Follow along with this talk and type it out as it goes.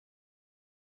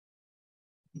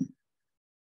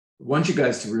want you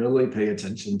guys to really pay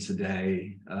attention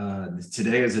today.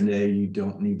 Today is a day you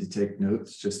don't need to take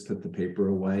notes, just put the paper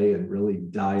away and really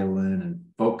dial in and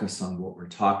focus on what we're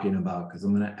talking about, because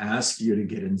I'm going to ask you to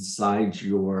get inside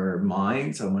your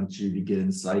minds. I want you to get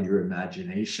inside your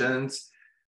imaginations.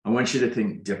 I want you to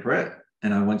think different,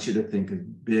 and I want you to think as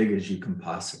big as you can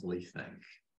possibly think.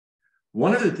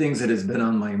 One of the things that has been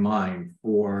on my mind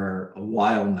for a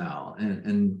while now,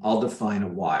 and I'll define a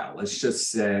while, let's just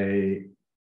say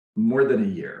more than a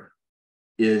year,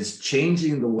 is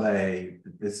changing the way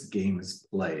that this game is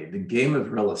played, the game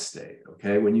of real estate,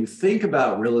 okay? When you think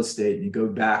about real estate and you go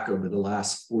back over the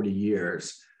last 40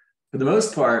 years, for the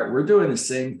most part, we're doing the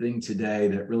same thing today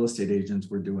that real estate agents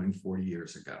were doing 40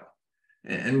 years ago.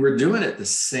 And we're doing it the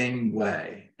same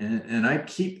way. And I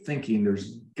keep thinking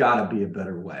there's got to be a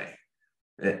better way.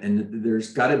 And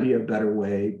there's got to be a better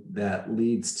way that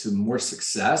leads to more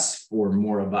success for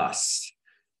more of us.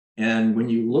 And when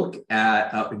you look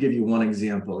at, I'll give you one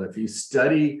example. If you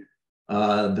study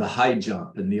the high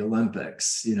jump in the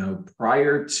Olympics,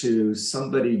 prior to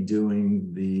somebody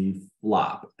doing the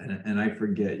flop, and I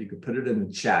forget, you could put it in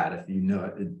the chat if you know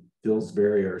it,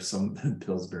 Pillsbury or some,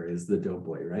 Pillsbury is the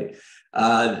doughboy, right?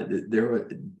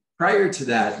 Prior to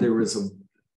that, there was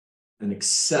an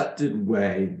accepted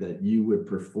way that you would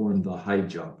perform the high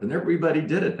jump, and everybody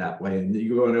did it that way, and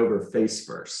you're going over face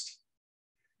first.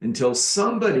 Until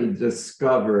somebody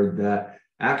discovered that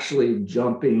actually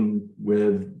jumping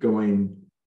with going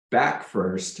back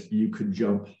first, you could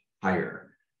jump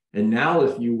higher. And now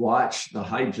if you watch the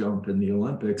high jump in the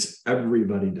Olympics,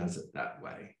 everybody does it that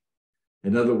way.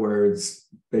 In other words,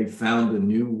 they found a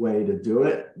new way to do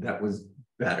it that was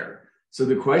better. So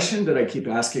the question that I keep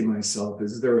asking myself,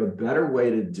 is there a better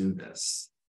way to do this?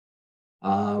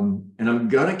 And I'm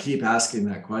going to keep asking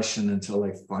that question until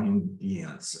I find the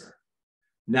answer.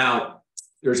 Now,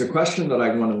 there's a question that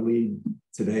I want to lead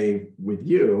today with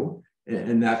you,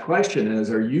 and that question is,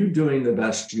 are you doing the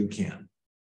best you can?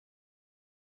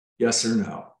 Yes or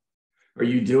no? Are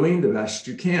you doing the best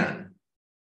you can?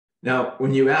 Now,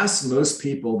 when you ask most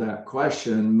people that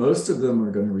question, most of them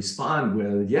are going to respond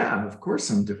with, yeah, of course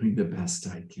I'm doing the best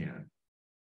I can.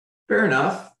 Fair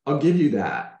enough, I'll give you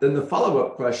that. Then the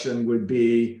follow-up question would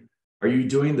be, are you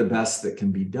doing the best that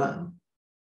can be done?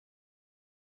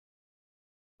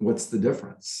 What's the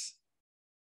difference?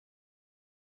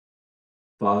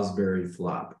 Fosbury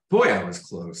flop. Boy, I was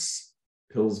close.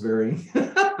 Pillsbury.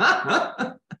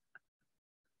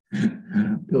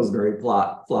 Pillsbury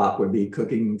flop would be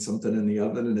cooking something in the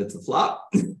oven and it's a flop.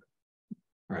 All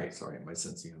right, sorry, my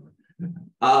sense of humor.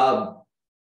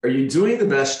 Are you doing the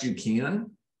best you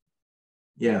can?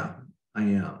 Yeah, I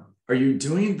am. Are you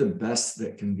doing the best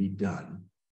that can be done?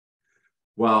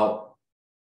 Well,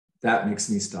 that makes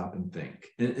me stop and think.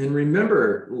 And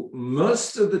remember,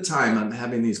 most of the time I'm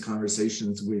having these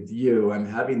conversations with you, I'm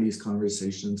having these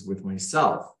conversations with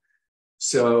myself.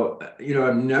 So,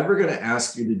 I'm never going to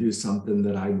ask you to do something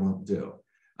that I won't do.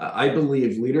 I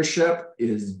believe leadership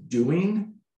is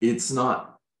doing, it's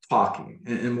not talking.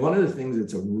 And one of the things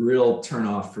that's a real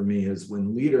turnoff for me is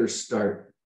when leaders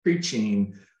start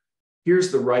preaching,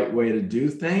 here's the right way to do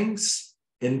things,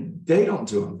 and they don't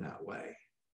do them that way.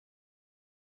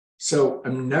 So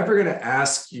I'm never going to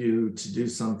ask you to do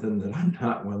something that I'm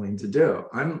not willing to do.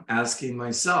 I'm asking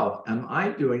myself, am I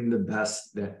doing the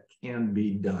best that can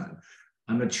be done?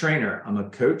 I'm a trainer, I'm a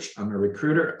coach, I'm a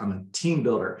recruiter, I'm a team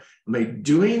builder. Am I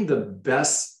doing the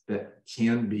best that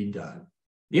can be done?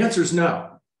 The answer is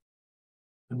no,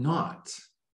 I'm not.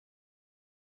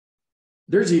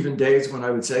 There's even days when I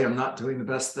would say I'm not doing the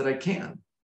best that I can.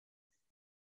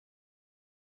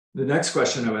 The next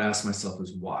question I would ask myself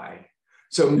is why?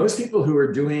 So most people who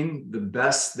are doing the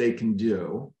best they can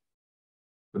do,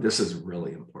 but this is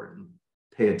really important,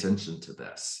 pay attention to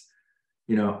this.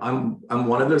 I'm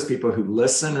one of those people who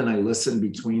listen, and I listen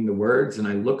between the words, and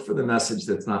I look for the message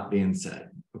that's not being said,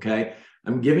 okay?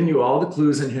 I'm giving you all the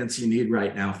clues and hints you need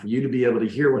right now for you to be able to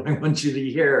hear what I want you to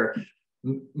hear.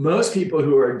 Most people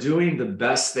who are doing the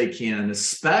best they can,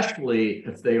 especially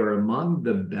if they are among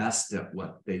the best at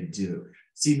what they do.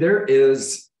 See, there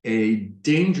is a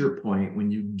danger point when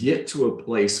you get to a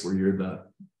place where you're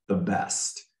the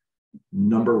best,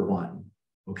 number one,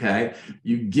 okay?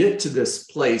 You get to this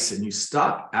place and you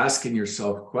stop asking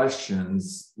yourself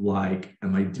questions like,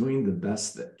 am I doing the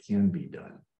best that can be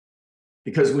done?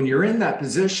 Because when you're in that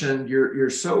position, you're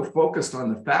so focused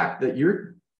on the fact that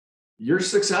you're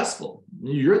successful,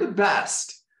 you're the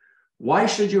best. Why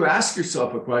should you ask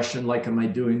yourself a question like, am I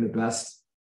doing the best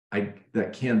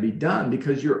that can be done?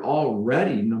 Because you're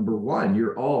already number one,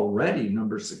 you're already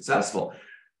successful.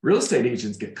 Real estate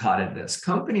agents get caught in this.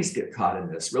 Companies get caught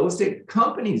in this. Real estate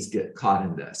companies get caught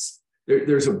in this.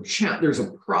 There's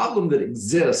a problem that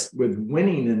exists with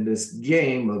winning in this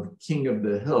game of king of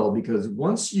the hill, because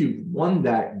once you've won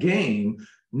that game,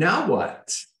 now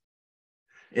what?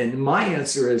 And my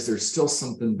answer is there's still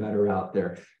something better out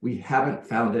there. We haven't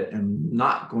found it, and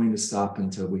not going to stop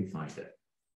until we find it.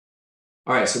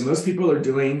 All right, so most people are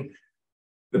doing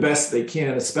the best they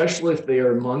can, especially if they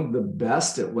are among the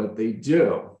best at what they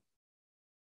do.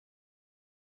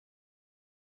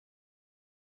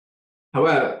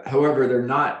 However, they're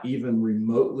not even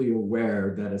remotely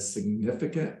aware that a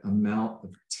significant amount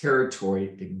of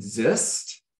territory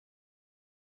exists.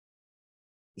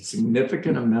 A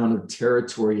significant amount of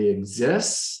territory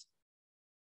exists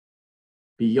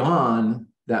beyond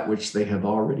that which they have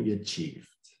already achieved.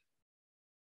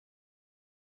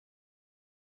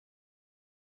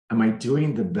 Am I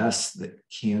doing the best that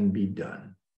can be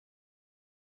done?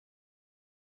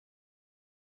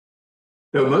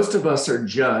 Though most of us are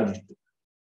judged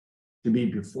to be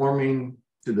performing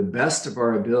to the best of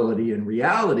our ability, in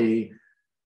reality,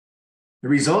 the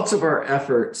results of our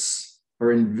efforts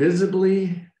are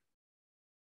invisibly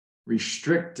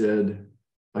restricted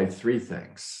by three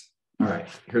things. All right,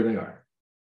 here they are.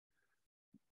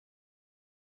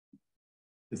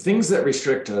 The things that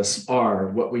restrict us are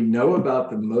what we know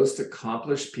about the most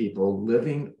accomplished people,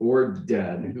 living or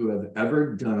dead, who have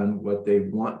ever done what they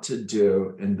want to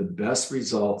do and the best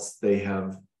results they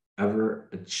have ever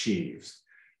achieved.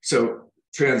 So,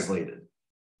 translated,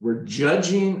 we're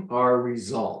judging our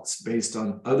results based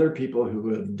on other people who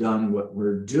have done what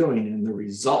we're doing and the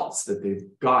results that they've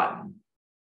gotten.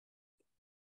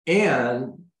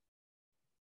 And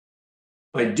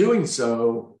by doing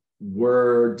so,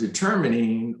 we're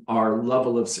determining our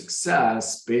level of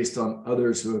success based on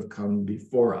others who have come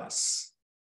before us.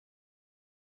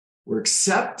 We're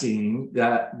accepting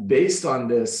that based on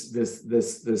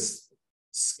this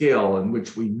scale in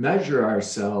which we measure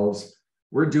ourselves,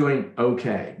 we're doing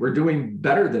okay. We're doing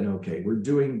better than okay. We're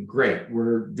doing great.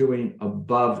 We're doing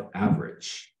above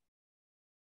average.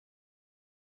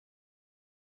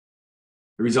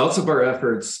 The results of our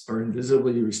efforts are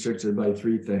invisibly restricted by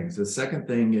three things. The second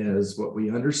thing is what we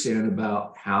understand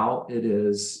about how it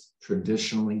is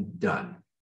traditionally done.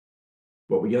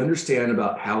 What we understand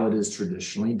about how it is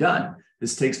traditionally done.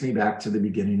 This takes me back to the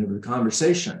beginning of the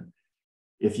conversation.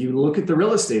 If you look at the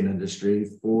real estate industry,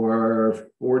 for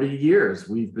 40 years,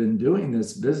 we've been doing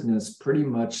this business pretty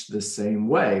much the same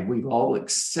way. We've all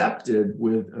accepted,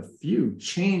 with a few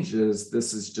changes,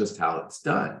 this is just how it's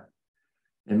done.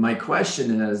 And my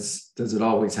question is, does it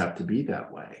always have to be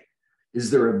that way? Is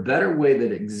there a better way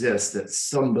that exists that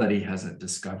somebody hasn't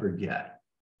discovered yet?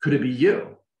 Could it be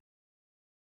you?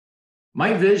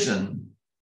 My vision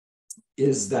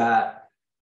is that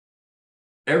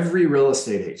every real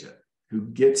estate agent who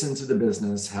gets into the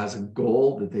business has a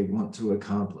goal that they want to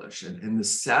accomplish. And the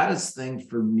saddest thing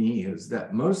for me is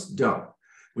that most don't.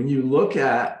 When you look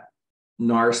at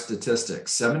NAR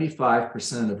statistics,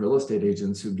 75% of real estate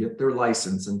agents who get their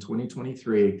license in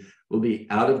 2023 will be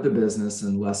out of the business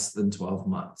in less than 12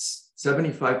 months.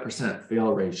 75%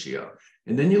 fail ratio.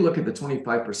 And then you look at the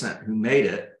 25% who made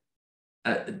it.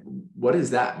 What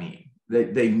does that mean?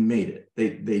 They made it.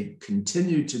 They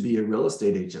continue to be a real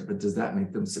estate agent, but does that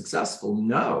make them successful?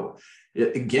 No.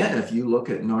 Again, if you look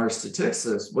at NAR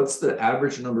statistics, what's the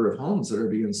average number of homes that are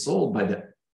being sold by the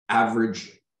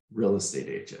average real estate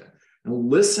agent? And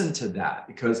listen to that,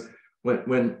 because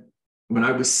when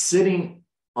I was sitting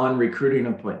on recruiting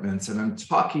appointments and I'm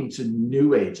talking to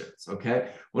new agents,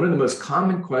 okay, one of the most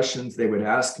common questions they would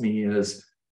ask me is,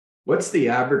 what's the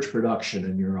average production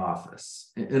in your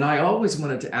office? And I always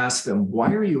wanted to ask them,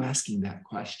 why are you asking that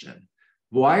question?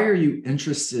 Why are you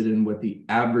interested in what the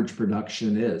average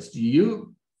production is? Do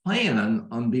you plan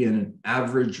on being an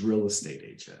average real estate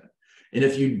agent? And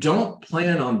if you don't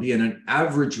plan on being an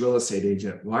average real estate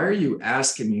agent, why are you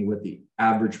asking me what the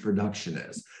average production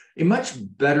is? A much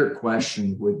better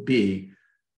question would be,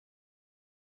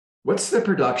 what's the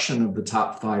production of the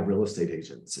top 5 real estate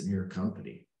agents in your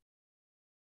company?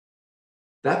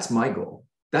 That's my goal.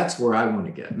 That's where I want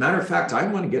to get. Matter of fact, I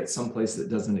want to get someplace that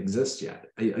doesn't exist yet.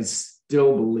 I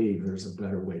still believe there's a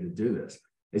better way to do this.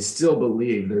 I still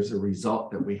believe there's a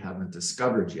result that we haven't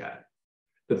discovered yet.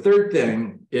 The third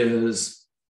thing is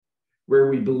where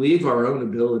we believe our own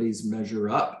abilities measure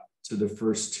up to the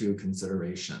first two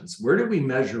considerations. Where do we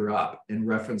measure up in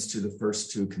reference to the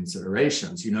first two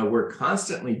considerations? You know, we're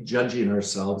constantly judging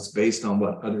ourselves based on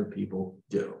what other people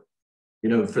do. You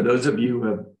know, for those of you who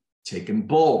have taken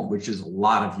BOLD, which is a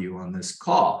lot of you on this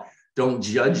call, Don't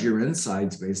judge your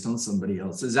insides based on somebody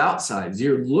else's outsides.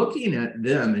 You're looking at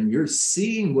them and you're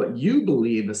seeing what you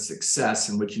believe is success,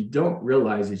 and what you don't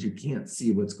realize is you can't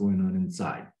see what's going on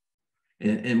inside.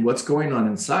 And what's going on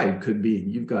inside could be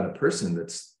you've got a person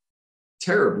that's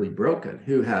terribly broken,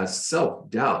 who has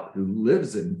self-doubt, who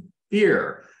lives in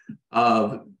fear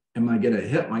of, am I going to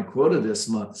hit my quota this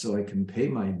month so I can pay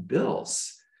my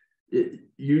bills?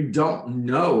 You don't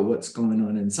know what's going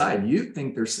on inside. You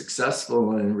think they're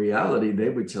successful, and in reality, they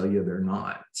would tell you they're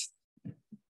not.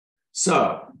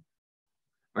 So,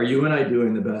 are you and I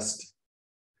doing the best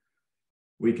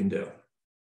we can do?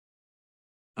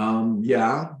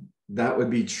 Yeah, that would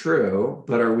be true,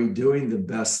 but are we doing the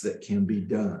best that can be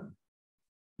done?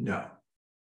 No,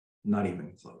 not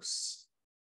even close.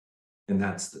 And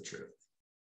that's the truth.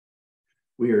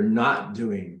 We are not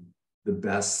doing the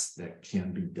best that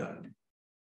can be done.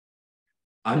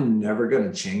 I'm never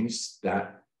going to change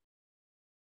that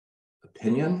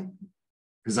opinion,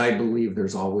 because I believe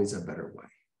there's always a better way.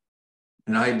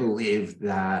 And I believe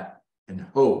that and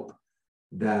hope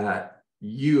that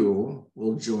you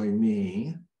will join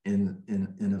me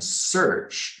in a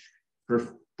search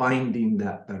for finding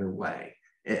that better way.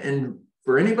 And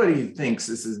for anybody who thinks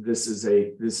this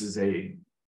is a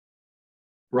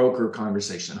broker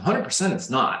conversation, 100% it's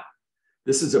not.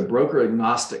 This is a broker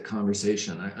agnostic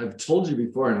conversation. I've told you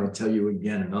before, and I'll tell you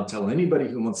again, and I'll tell anybody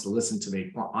who wants to listen to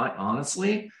me.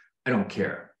 Honestly, I don't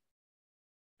care.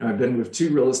 I've been with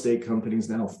 2 real estate companies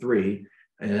now, 3,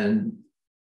 and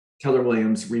Keller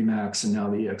Williams, RE/MAX, and now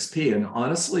the EXP. And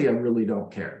honestly, I really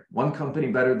don't care. One company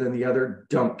better than the other,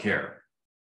 don't care.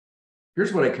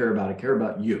 Here's what I care about. I care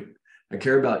about you. I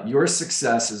care about your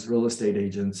success as real estate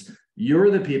agents.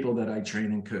 You're the people that I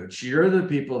train and coach. You're the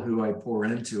people who I pour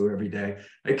into every day.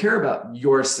 I care about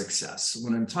your success.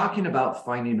 When I'm talking about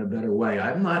finding a better way,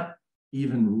 I'm not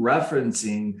even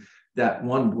referencing that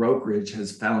one brokerage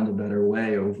has found a better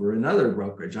way over another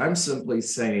brokerage. I'm simply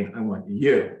saying, I want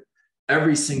you,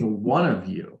 every single one of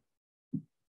you,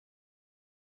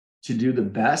 to do the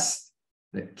best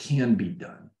that can be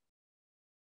done.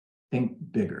 Think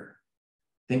bigger.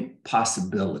 Think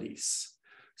possibilities.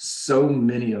 So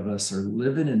many of us are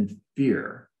living in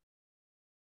fear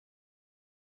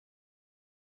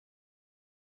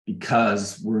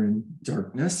because we're in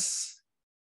darkness,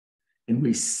 and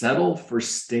we settle for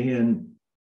staying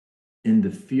in the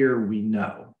fear we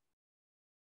know,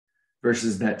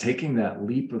 versus that taking that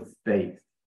leap of faith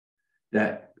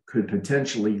that could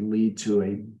potentially lead to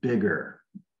a bigger,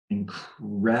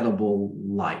 incredible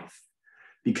life.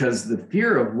 Because the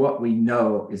fear of what we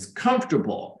know is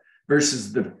comfortable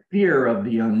versus the fear of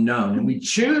the unknown. And we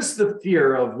choose the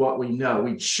fear of what we know.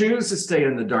 We choose to stay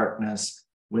in the darkness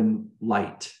when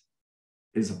light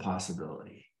is a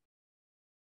possibility.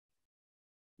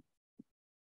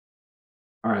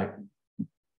 All right,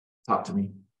 talk to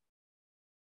me.